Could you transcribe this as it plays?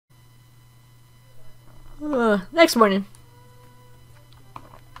Next morning.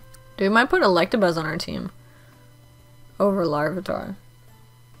 Dude, we might put Electabuzz on our team. Over Larvitar.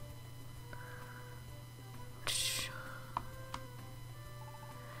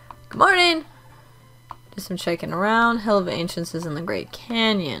 Good morning! Do some checking around. Hill of Ancients is in the Great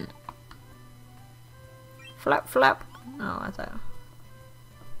Canyon. Flap, flap. Oh, I thought...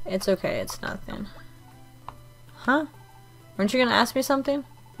 It's okay, it's nothing. Huh? Weren't you gonna ask me something?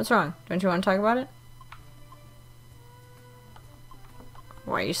 What's wrong? Don't you want to talk about it?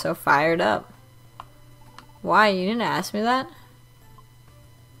 Why are you so fired up? Why? You didn't ask me that?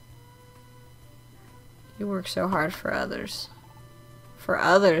 You work so hard for others. For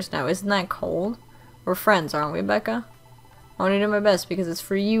others? Now, isn't that cold? We're friends, aren't we, Becca? I want to do my best because it's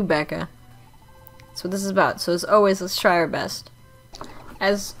for you, Becca. That's what this is about. So as always, let's try our best.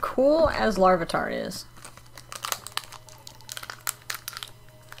 As cool as Larvitar is.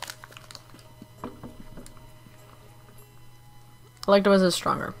 Electabuzz is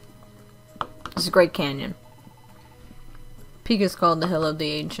stronger. This is Great Canyon. Peak is called the Hill of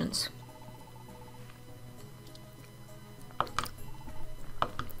the Ancients.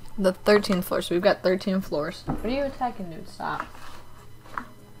 The 13th floor, so we've got 13 floors. What are you attacking, dude? Stop.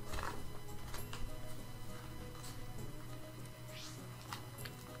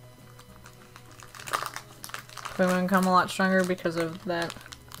 We're gonna become a lot stronger because of that.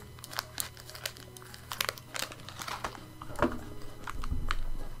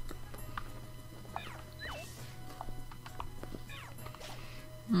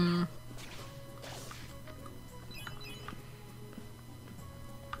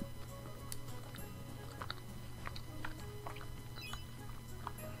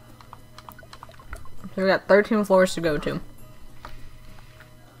 So we got 13 floors to go to.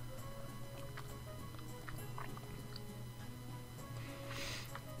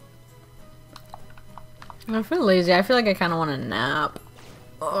 I feel lazy. I feel like I kind of want to nap.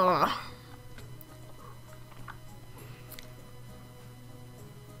 Ugh.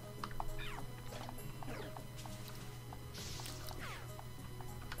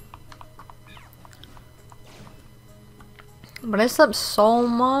 But I slept so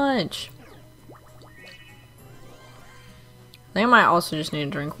much. I think I might also just need to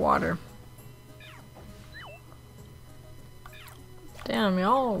drink water. Damn,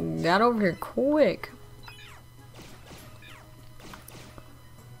 y'all got over here quick.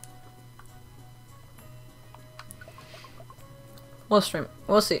 We'll stream.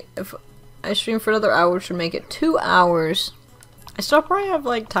 We'll see. If I stream for another hour, should make it 2 hours. I still probably have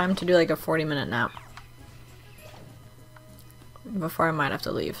like time to do like a 40-minute nap before I might have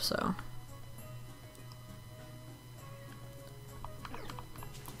to leave, so.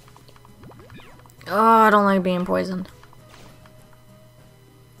 Oh, I don't like being poisoned.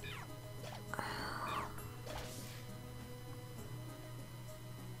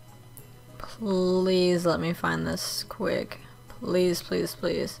 Please let me find this quick. Please, please,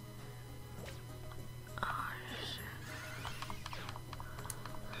 please. Oh, shit.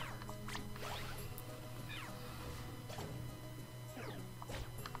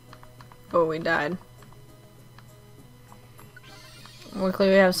 Oh, we died. Luckily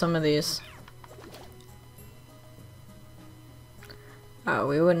we have some of these. Oh,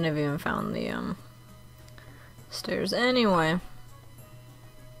 we wouldn't have even found the stairs anyway.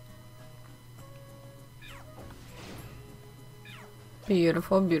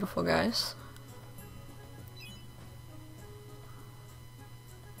 Beautiful, beautiful, guys.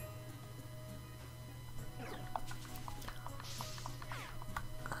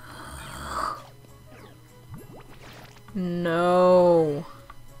 No.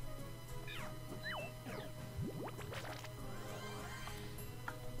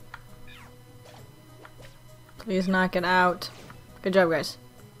 Please knock it out. Good job, guys.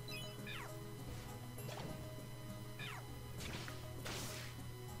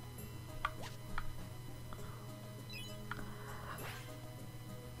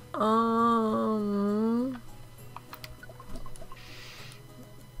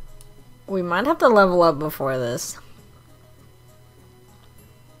 We might have to level up before this.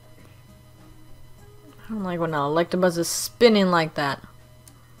 I don't like when an Electabuzz is spinning like that.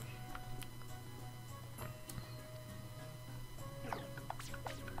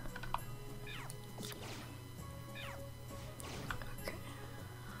 Okay.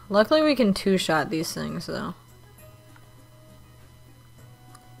 Luckily we can two-shot these things though.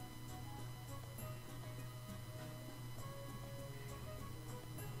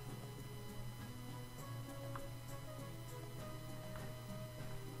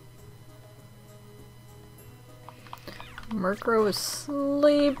 Murkrow is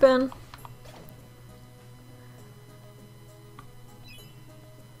sleeping.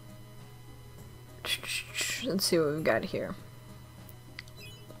 Let's see what we've got here.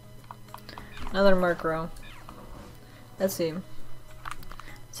 Another Murkrow. Let's see.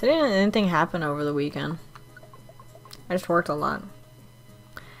 So didn't anything happen over the weekend? I just worked a lot.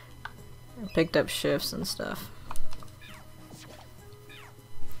 I picked up shifts and stuff.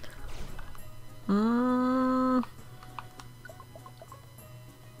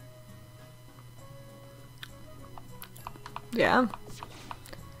 Yeah.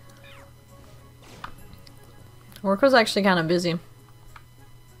 Work was actually kind of busy.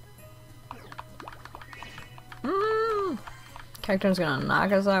 Cactu's gonna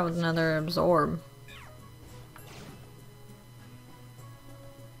knock us out with another absorb.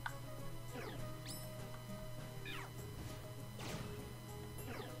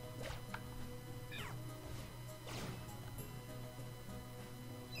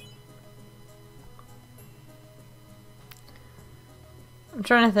 I'm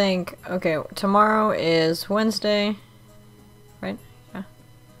trying to think. Okay, tomorrow is Wednesday, right? Yeah.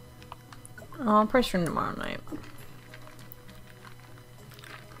 Oh, I'm pretty sure tomorrow night.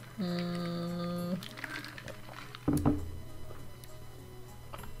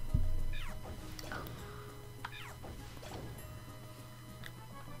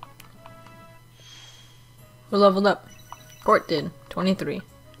 Who leveled up? Court did. 23.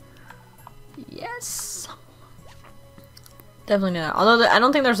 Yes. Definitely not. Although I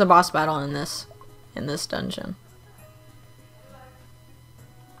don't think there's a boss battle in this dungeon.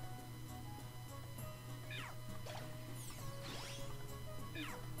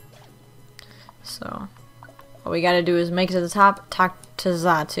 So, what we gotta do is make it to the top, talk to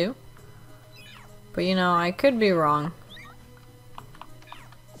Xatu. But you know, I could be wrong.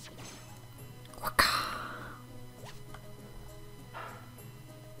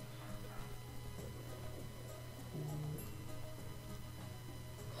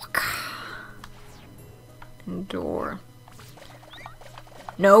 Door.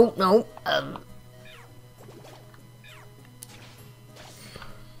 No, no.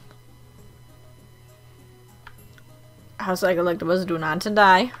 House like Electabuzz do not to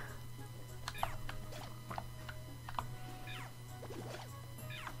die.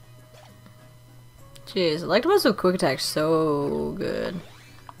 Jeez, Electabuzz with quick attack so good.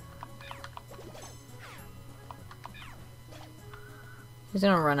 He's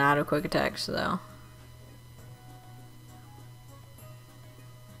gonna run out of quick attacks though.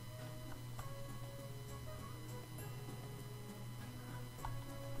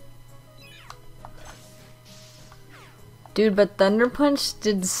 Dude, but Thunder Punch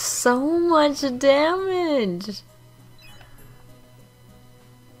did so much damage.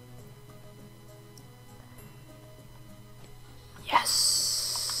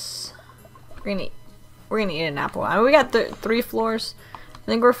 Yes. We're gonna eat an apple. I mean, we got 3 floors. I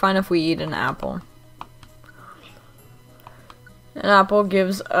think we're fine if we eat an apple. An apple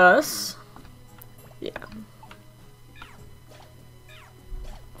gives us, yeah.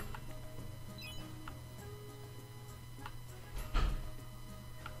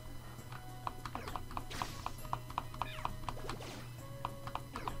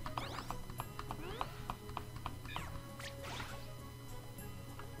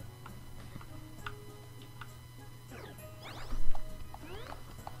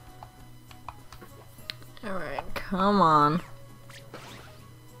 Alright, come on.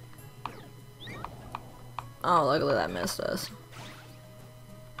 Oh, luckily that missed us.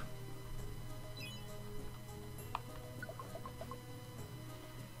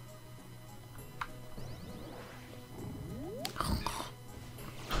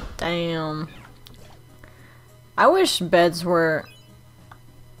 Damn. I wish beds were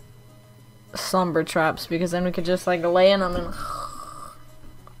slumber traps because then we could just like lay in them and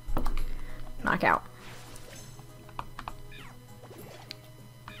knock out.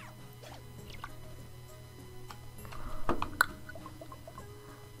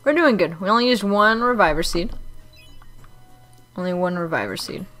 We're doing good. We only used 1 Reviver Seed. Only 1 Reviver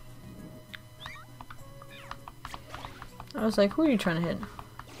Seed. I was like, who are you trying to hit?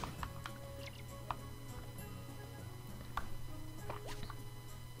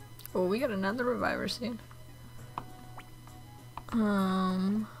 Oh, we got another Reviver Seed.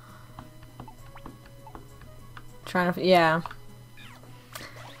 Trying to, yeah.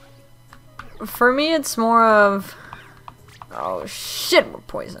 For me, it's more of, oh shit, we're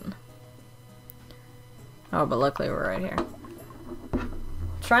poisoned. Oh, but luckily we're right here.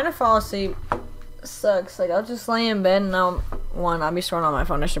 Trying to fall asleep sucks. Like, I'll just lay in bed and I'll be scrolling on my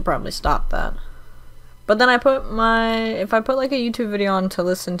phone. I should probably stop that. But then if I put like a YouTube video on to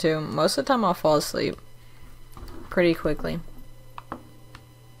listen to, most of the time I'll fall asleep pretty quickly.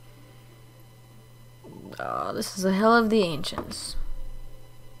 Oh, this is the Hill of the Ancients.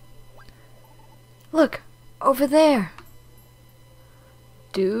 Look, over there.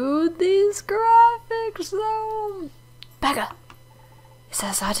 Dude, these graphics though. Becca, is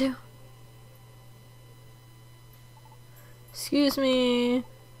that Xatu? Excuse me.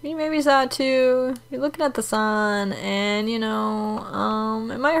 Maybe Xatu. You're looking at the sun, and you know,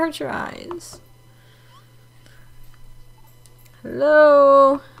 it might hurt your eyes.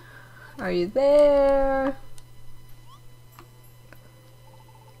 Hello? Are you there?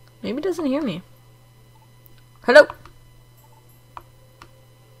 Maybe it doesn't hear me. Hello?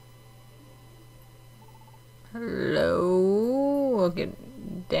 Hello? Okay,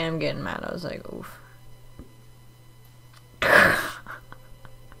 damn, getting mad. I was like, oof.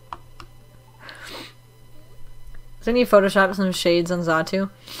 Does I need to Photoshop some shades on Xatu?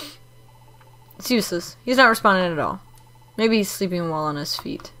 It's useless. He's not responding at all. Maybe he's sleeping well on his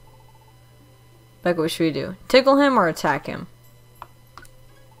feet. Becca, what should we do? Tickle him or attack him?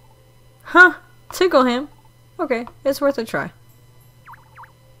 Huh? Tickle him? Okay, it's worth a try.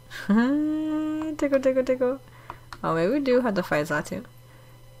 Tickle, tickle, tickle. Oh, maybe we do have to fight Xatu.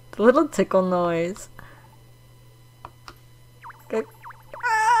 The little tickle noise. Okay.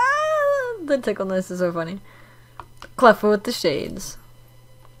 Ah, the tickle noise is so funny. Cleffa with the shades.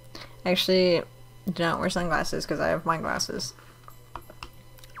 Actually, do not wear sunglasses because I have my glasses.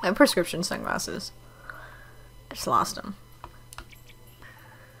 I have prescription sunglasses. I just lost them.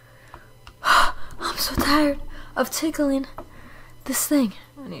 I'm so tired of tickling this thing.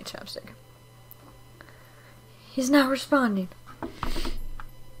 I need chapstick. He's not responding.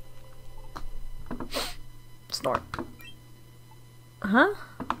 Snort. Huh?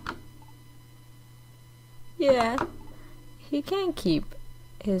 Yeah. He can't keep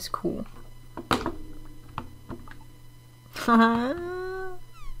his cool. He's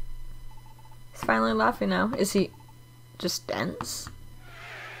finally laughing now. Is he just dense?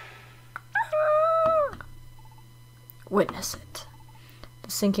 Witness it.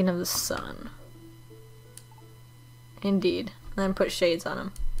 The sinking of the sun. Indeed. And then put shades on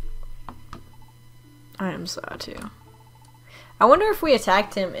him. I am Xatu. I wonder if we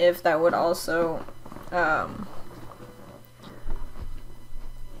attacked him if that would also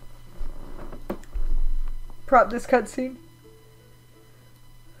prop this cutscene.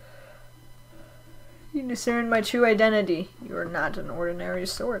 You discern my true identity. You are not an ordinary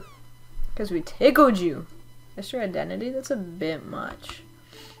sword. Because we tickled you. That's your identity? That's a bit much.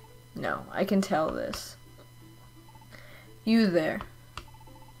 No, I can tell this. You there.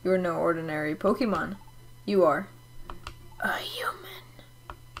 You are no ordinary Pokemon. You are a human.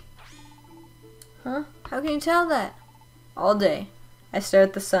 Huh? How can you tell that? All day, I stare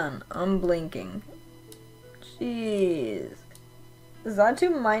at the sun, unblinking. Jeez.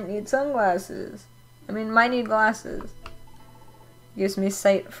 Xatu might need sunglasses. Might need glasses. Gives me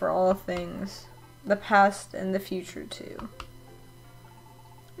sight for all things. The past and the future too.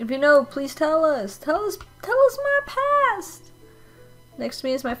 If you know, please tell us. Tell us my past. Next to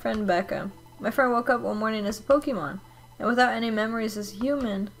me is my friend Becca. My friend woke up one morning as a Pokemon, and without any memories as a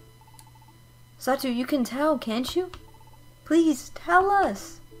human. Xatu, you can tell, can't you? Please, tell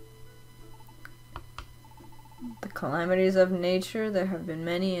us. The calamities of nature, there have been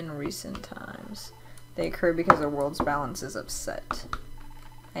many in recent times. They occur because the world's balance is upset.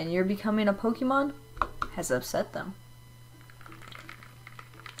 And your becoming a Pokemon has upset them.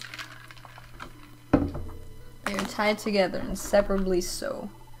 They are tied together, inseparably so.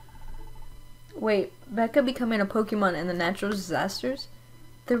 Wait, Becca becoming a Pokemon and the natural disasters?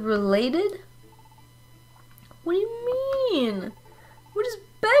 They're related? What do you mean? What does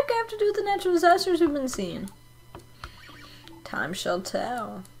Becca have to do with the natural disasters we've been seeing? Time shall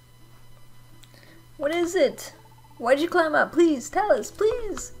tell. What is it? Why'd you climb up? Please, tell us,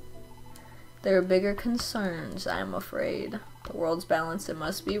 please. There are bigger concerns, I am afraid. The world's balance, it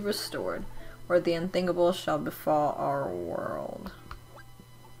must be restored, or the unthinkable shall befall our world.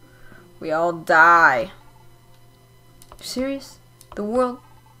 We all die. You serious? The world,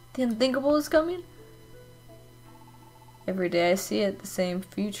 the unthinkable is coming? Every day I see it, the same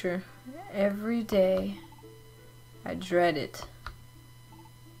future. Every day. I dread it.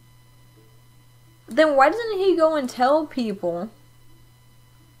 Then why doesn't he go and tell people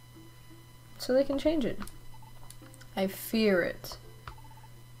so they can change it? I fear it.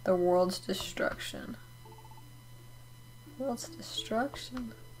 The world's destruction. World's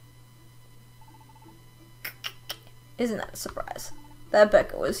destruction? Isn't that a surprise? That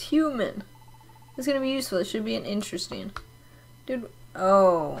Becca was human. It's gonna be useful. It should be an interesting. Dude,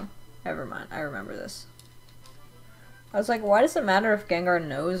 oh. Never mind. I remember this. I was like, why does it matter if Gengar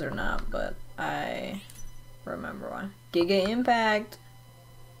knows or not? But I Remember why. Giga Impact.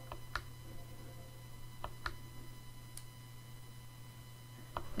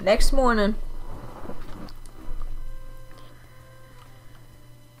 Next morning.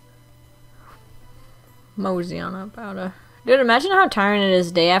 Mosey on up out of. Dude, imagine how tiring it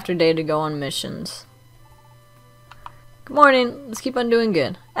is day after day to go on missions. Good morning. Let's keep on doing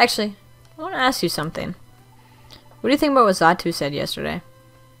good. Actually, I want to ask you something. What do you think about what Xatu said yesterday?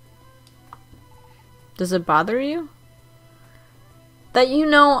 Does it bother you? That you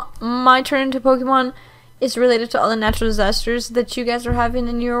know my turn into Pokemon is related to all the natural disasters that you guys are having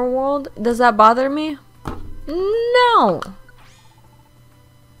in your world? Does that bother me? No!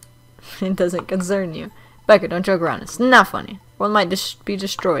 It doesn't concern you. Becca, don't joke around. It's not funny. World might be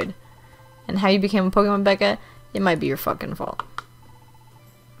destroyed. And how you became a Pokemon, Becca, it might be your fucking fault.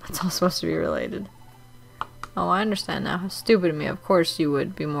 It's all supposed to be related. Oh, I understand now. How stupid of me. Of course you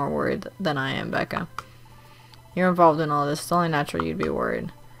would be more worried than I am, Becca. You're involved in all this. It's only natural you'd be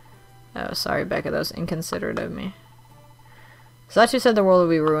worried. Oh, sorry, Becca. That was inconsiderate of me. Xatu said the world will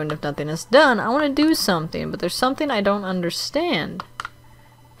be ruined if nothing is done. I want to do something, but there's something I don't understand.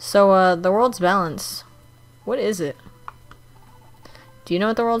 So, the world's balance. What is it? Do you know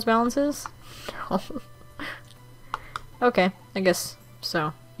what the world's balance is? No. Okay, I guess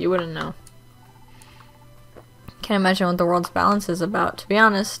so. You wouldn't know. Can't imagine what the world's balance is about. To be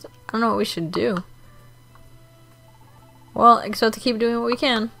honest, I don't know what we should do. Well, except to keep doing what we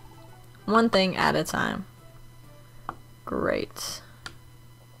can. One thing at a time. Great.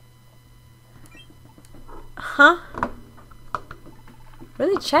 Huh? What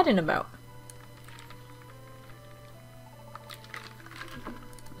are they chatting about?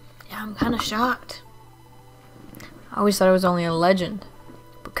 Yeah, I'm kind of shocked. I always thought it was only a legend.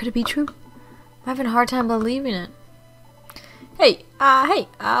 But could it be true? I'm having a hard time believing it. Hey,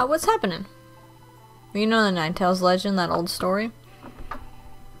 what's happening? You know the Ninetales legend, that old story?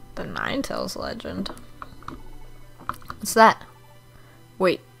 The Ninetales legend? What's that?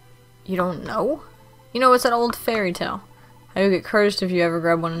 Wait, you don't know? You know, it's that old fairy tale. How you get cursed if you ever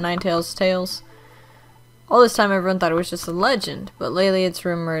grab one of Ninetales' tails. All this time everyone thought it was just a legend, but lately it's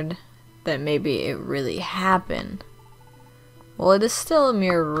rumored that maybe it really happened. Well, it is still a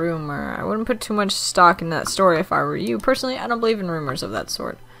mere rumor. I wouldn't put too much stock in that story if I were you. Personally, I don't believe in rumors of that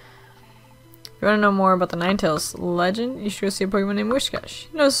sort. If you want to know more about the Ninetales legend, you should go see a Pokemon named Whiscash.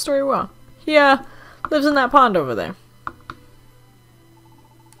 He knows the story well. He, lives in that pond over there.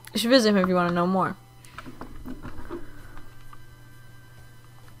 You should visit him if you want to know more.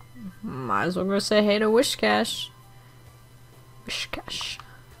 Might as well go say hey to Whiscash. Whiscash.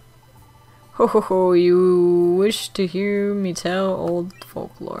 Ho ho ho, you wish to hear me tell old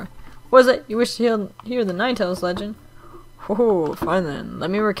folklore. What is it? You wish to hear the Ninetales legend? Ho ho, fine then.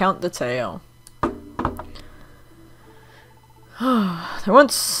 Let me recount the tale. There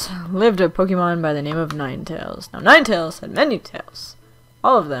once lived a Pokemon by the name of Ninetales. Now Ninetales had many tails.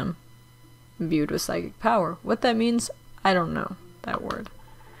 All of them imbued with psychic power. What that means, I don't know that word.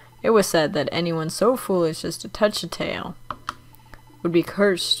 It was said that anyone so foolish as to touch a tail would be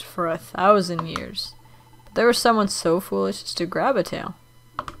cursed for 1,000 years. But there was someone so foolish as to grab a tail.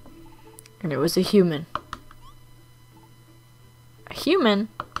 And it was a human. A human?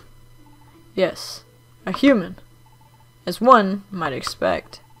 Yes, a human. As one might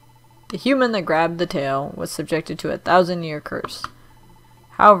expect. The human that grabbed the tail was subjected to a 1,000-year curse.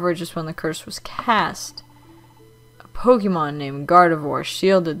 However, just when the curse was cast, a Pokemon named Gardevoir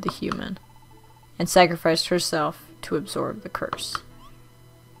shielded the human and sacrificed herself to absorb the curse.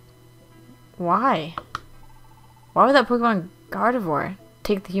 Why? Why would that Pokemon Gardevoir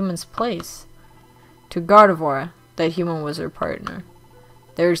take the human's place? To Gardevoir, that human was her partner.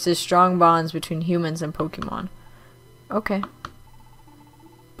 There exist strong bonds between humans and Pokemon. Okay.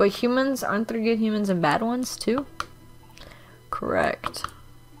 But humans, aren't there good humans and bad ones too? Correct.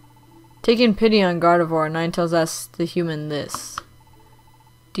 Taking pity on Gardevoir, Ninetales asked the human this.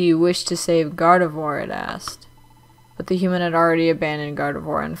 Do you wish to save Gardevoir, it asked. But the human had already abandoned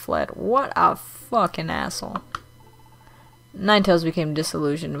Gardevoir and fled. What a fucking asshole. Ninetales became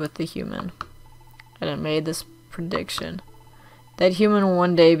disillusioned with the human. And it made this prediction. That human will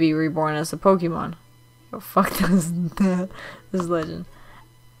one day be reborn as a Pokemon. Oh, fuck this legend.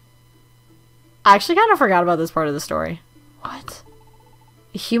 I actually kind of forgot about this part of the story. What?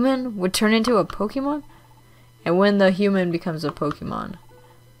 A human would turn into a Pokemon? And when the human becomes a Pokemon,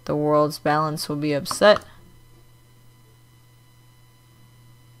 the world's balance will be upset.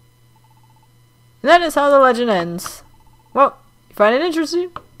 And that is how the legend ends. Well, you find it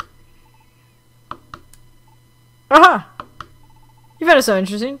interesting? Aha! You found it so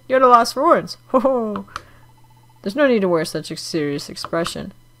interesting, you're at a loss for words. Ho ho! There's no need to wear such a serious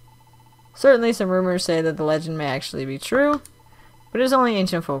expression. Certainly some rumors say that the legend may actually be true, but it is only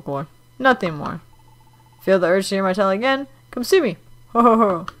ancient folklore. Nothing more. Feel the urge to hear my tale again? Come see me! Ho ho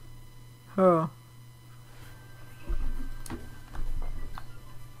ho! Ho.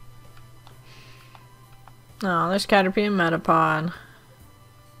 Oh, there's Caterpie and Metapod.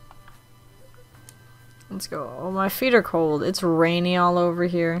 Let's go. Oh, my feet are cold. It's rainy all over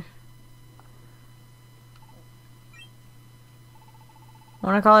here. I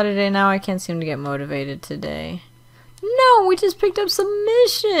want to call it a day now. I can't seem to get motivated today. No, we just picked up some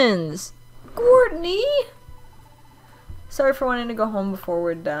missions! Courtney! Sorry for wanting to go home before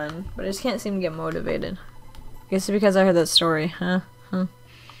we're done, but I just can't seem to get motivated. I guess it's because I heard that story, huh?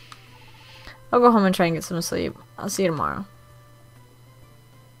 I'll go home and try and get some sleep. I'll see you tomorrow.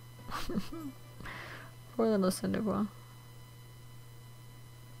 Poor little Cyndaquil.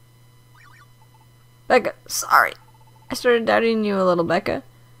 Becca, sorry. I started doubting you a little, Becca. I'm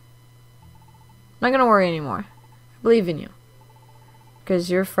not gonna worry anymore. I believe in you. Because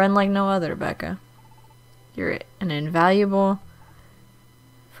you're a friend like no other, Becca. You're an invaluable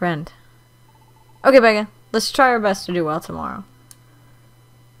friend. Okay, Becca. Let's try our best to do well tomorrow.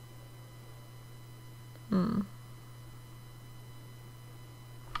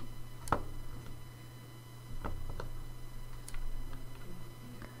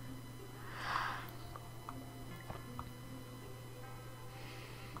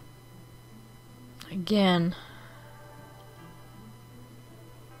 Again.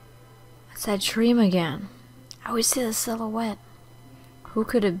 It's that dream again. I always see the silhouette. Who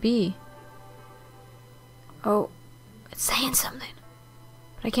could it be? Oh, it's saying something.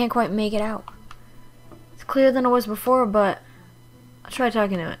 But I can't quite make it out. It's clearer than it was before, but I'll try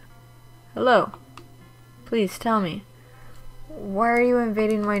talking to it. Hello. Please tell me. Why are you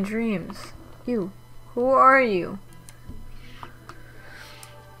invading my dreams? You. Who are you?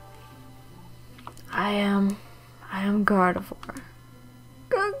 I am Gardevoir.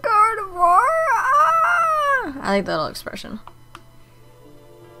 Gardevoir! Ah! I like that little expression.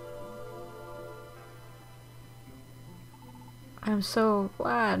 I'm so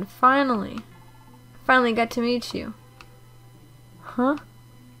glad. Finally got to meet you. Huh?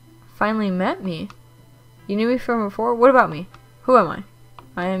 Finally met me? You knew me from before? What about me? Who am I?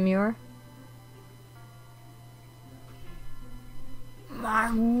 I am your... My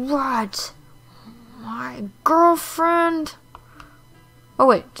what? My girlfriend? Oh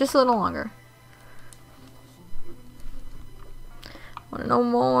wait, just a little longer. I wanna know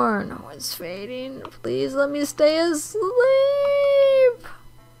more. No, it's fading. Please let me stay asleep.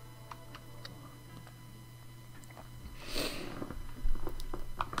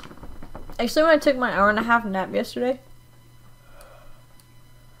 Actually, when I took my 1.5-hour nap yesterday,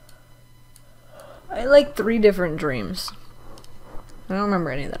 I had like 3 different dreams. I don't remember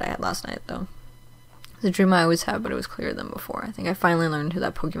any that I had last night though. It's a dream I always have, but it was clearer than before. I think I finally learned who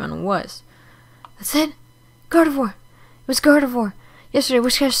that Pokemon was. That's it? Gardevoir! It was Gardevoir! Yesterday,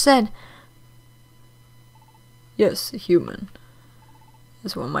 Whiscash said... Yes, a human.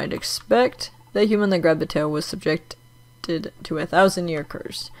 As one might expect, the human that grabbed the tail was subjected to a 1,000-year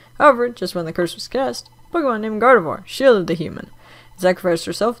curse. However, just when the curse was cast, a Pokemon named Gardevoir shielded the human and sacrificed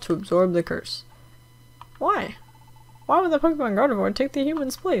herself to absorb the curse. Why? Why would the Pokemon Gardevoir take the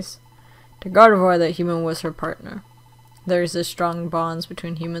human's place? To Gardevoir, that human was her partner. There is strong bonds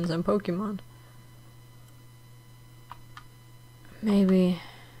between humans and Pokemon. Maybe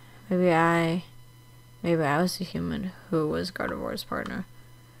I was the human who was Gardevoir's partner.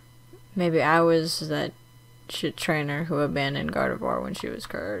 Maybe I was that shit trainer who abandoned Gardevoir when she was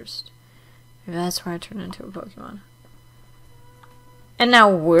cursed. Maybe that's why I turned into a Pokemon. And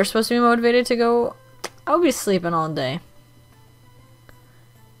now we're supposed to be motivated to go. I'll be sleeping all day.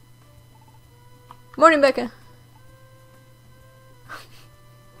 Morning, Becca.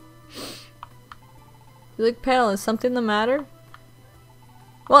 You look pale. Is something the matter?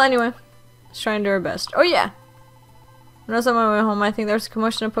 Well, anyway. Let's try and do our best. Oh, yeah. When I was on my way home, I think there was a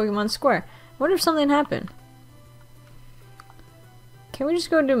commotion at Pokemon Square. I wonder if something happened. Can we just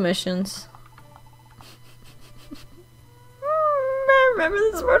go do missions? I remember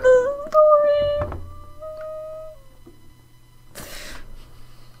this part of the story.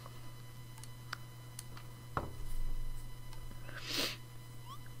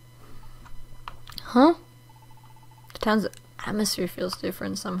 Huh? The town's atmosphere feels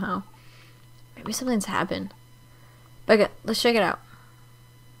different somehow. Maybe something's happened. Becca, let's check it out.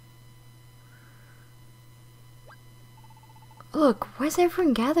 Look, why is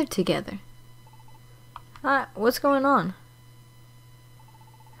everyone gathered together? What's going on?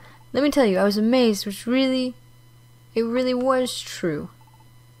 Let me tell you, I was amazed, which really It really was true.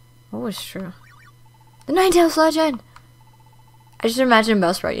 What was true? The Ninetales legend! I just imagine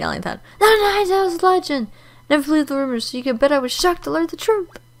Bellsprout yelling that. The Ninetales legend! Never believed the rumors, so you can bet I was shocked to learn the truth.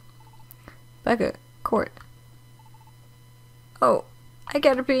 Becca, Court. Oh, hi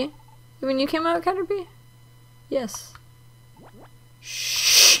Caterpie. When you came out, Caterpie? Yes.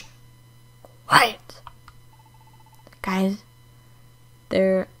 Shh! Quiet! Guys,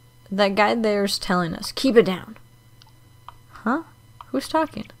 that guy there's telling us. Keep it down. Huh? Who's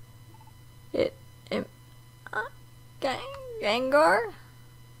talking? Gengar?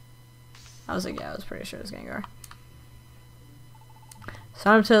 I was like, yeah, I was pretty sure it was Gengar.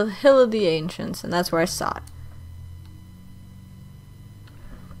 So I'm to the Hill of the Ancients, and that's where I saw it.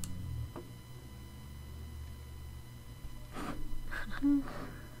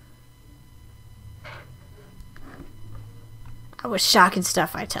 That was shocking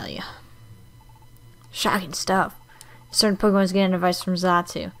stuff, I tell you. Shocking stuff. Certain Pokemon's getting advice from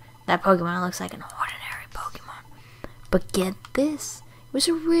Xatu. That Pokemon looks like an ordinary Pokemon. But get this. It was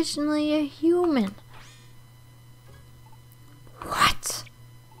originally a human. What?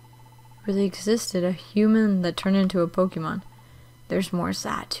 Really existed a human that turned into a Pokemon. There's more.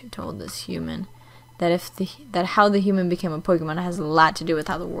 Xatu told this human that how the human became a Pokemon has a lot to do with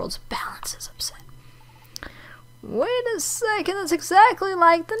how the world's balance is upset. Wait a second, that's exactly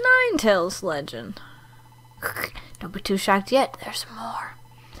like the Ninetales legend. Don't be too shocked yet, there's more.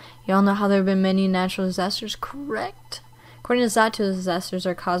 You all know how there have been many natural disasters, correct? According to Xatu, disasters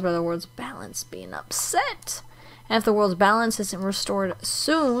are caused by the world's balance being upset. And if the world's balance isn't restored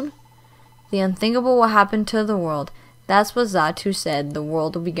soon, the unthinkable will happen to the world. That's what Xatu said, the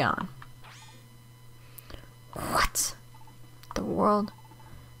world will be gone. What? The world?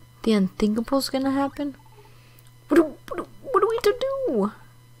 The unthinkable's gonna happen? What are we to do?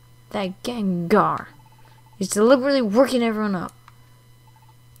 That Gengar. He's deliberately working everyone up.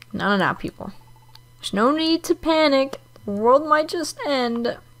 No, people. There's no need to panic. The world might just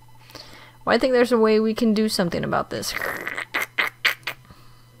end. Well, I think there's a way we can do something about this.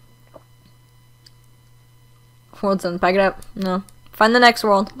 World's done. Pack it up. No. Find the next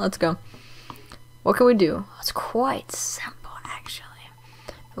world. Let's go. What can we do? It's quite simple, actually.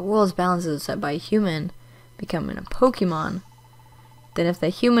 The world's balance is set by a human becoming a Pokemon. Then if the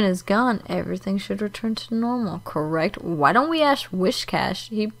human is gone, everything should return to normal, correct? Why don't we ask Whiscash?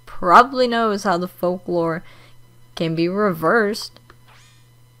 He probably knows how the folklore can be reversed.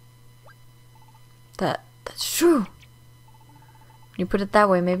 That's true. When you put it that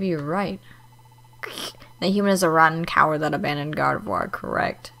way, maybe you're right. The human is a rotten coward that abandoned Gardevoir,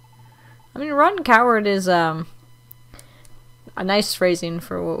 correct? I mean, rotten coward is a nice phrasing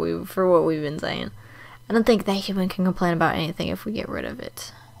for what we've been saying. I don't think that human can complain about anything if we get rid of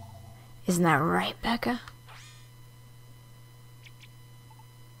it. Isn't that right, Becca?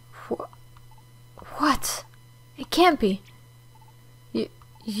 What? It can't be.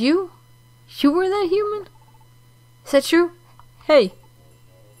 You were that human? Is that true? Hey.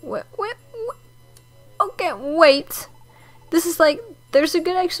 Wait. Okay, wait. This is like, there's a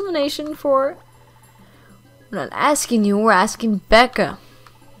good explanation for... We're not asking you, we're asking Becca.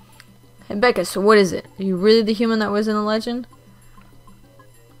 Hey Becca, so what is it? Are you really the human that was in the legend?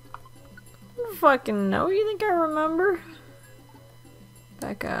 I don't fucking know. You think I remember?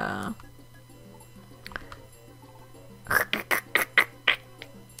 Becca.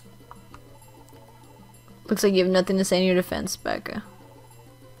 Looks like you have nothing to say in your defense, Becca.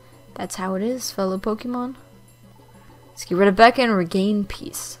 That's how it is, fellow Pokemon. Let's get rid of Becca and regain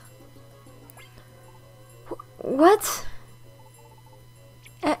peace. What?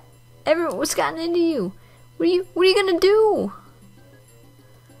 What's gotten into you? What are you gonna do?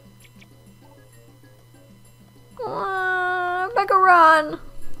 Becca, run!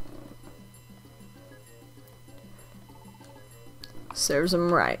 Serves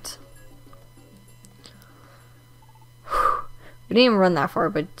him right. We didn't even run that far,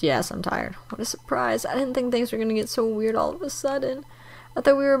 but yes, I'm tired. What a surprise. I didn't think things were gonna get so weird all of a sudden. I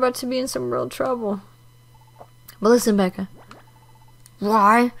thought we were about to be in some real trouble. But listen, Becca.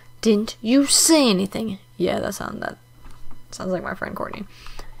 Why didn't you say anything? Yeah, that sounds like my friend Courtney.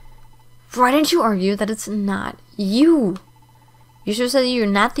 Why didn't you argue that it's not you? You should have said that you're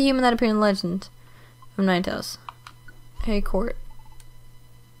not the human that appeared in Legend of Ninetales. Hey, Court.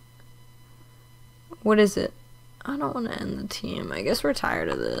 What is it? I don't want to end the team. I guess we're tired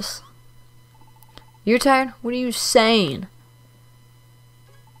of this. You're tired? What are you saying?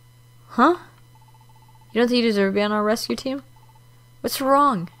 Huh? You don't think you deserve to be on our rescue team? What's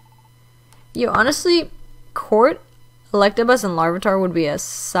wrong? Honestly, Court, Electabuzz, and Larvitar would be a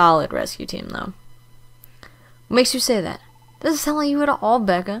solid rescue team, though. What makes you say that? Doesn't sound like you at all,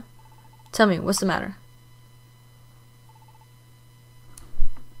 Becca. Tell me, what's the matter?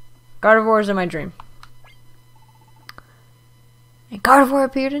 Gardevoir is in my dream. And Gardevoir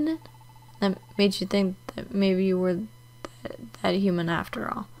appeared in it? That made you think that maybe you were that human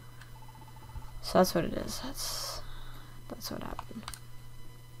after all. So that's what it is. That's what happened.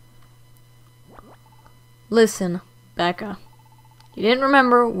 Listen, Becca. You didn't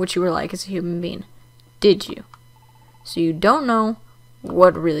remember what you were like as a human being, did you? So you don't know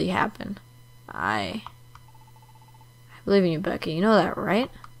what really happened. I believe in you, Becca. You know that,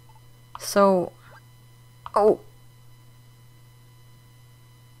 right? So... Oh.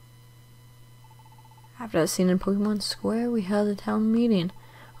 After that scene in Pokemon Square, we held a town meeting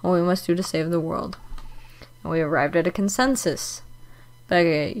on what we must do to save the world. And we arrived at a consensus.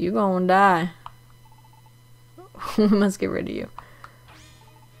 Becca, you gonna die. We must get rid of you.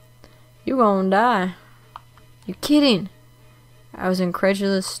 You gonna die. You kidding? I was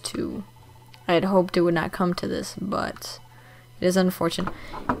incredulous too. I had hoped it would not come to this, but it is unfortunate.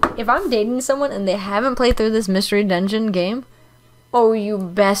 If I'm dating someone and they haven't played through this Mystery Dungeon game, oh, you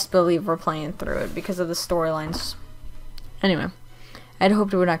best believe we're playing through it because of the storylines. Anyway, I had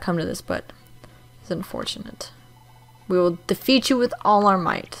hoped it would not come to this, but it's unfortunate. We will defeat you with all our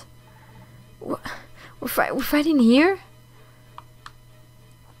might. We're fighting here?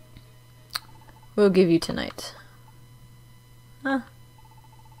 We'll give you tonight. Huh.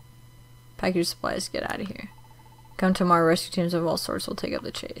 Pack your supplies, get out of here. Come tomorrow, rescue teams of all sorts will take up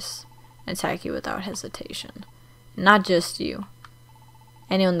the chase and attack you without hesitation. Not just you.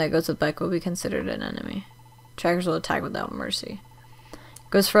 Anyone that goes with Becca will be considered an enemy. Trackers will attack without mercy.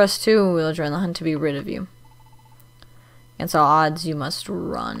 Goes for us too, we'll join the hunt to be rid of you. Against all odds, you must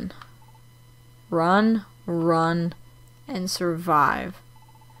run. Run, run, and survive.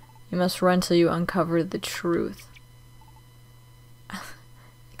 You must run till you uncover the truth.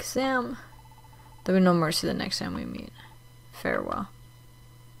 Exam. There'll be no mercy the next time we meet. Farewell.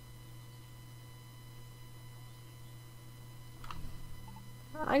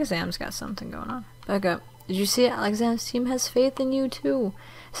 Alakazam's got something going on. Back up. Did you see Alakazam's team has faith in you too?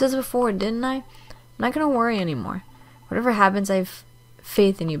 I said this before, didn't I? I'm not gonna worry anymore. Whatever happens, I have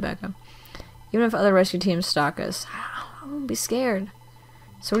faith in you, Becca. Even if other rescue teams stalk us, I won't be scared.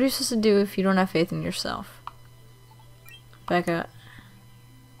 So what are you supposed to do if you don't have faith in yourself? Becca.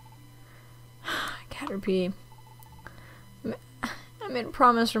 Caterpie. I made a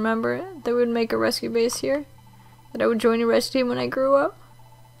promise, remember? That we would make a rescue base here? That I would join your rescue team when I grew up?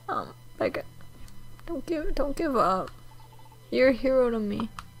 Becca. Don't give up. You're a hero to me.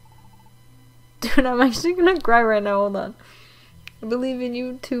 Dude, I'm actually gonna cry right now, hold on. I believe in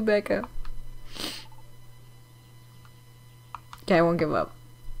you too, Becca. Okay, I won't give up.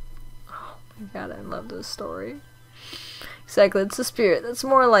 Oh my god, I love this story. Exactly, it's the spirit. That's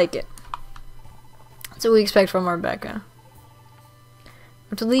more like it. That's what we expect from our Becca. We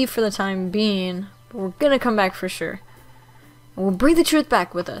have to leave for the time being, but we're gonna come back for sure. And we'll bring the truth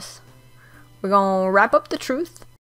back with us. We're gonna wrap up the truth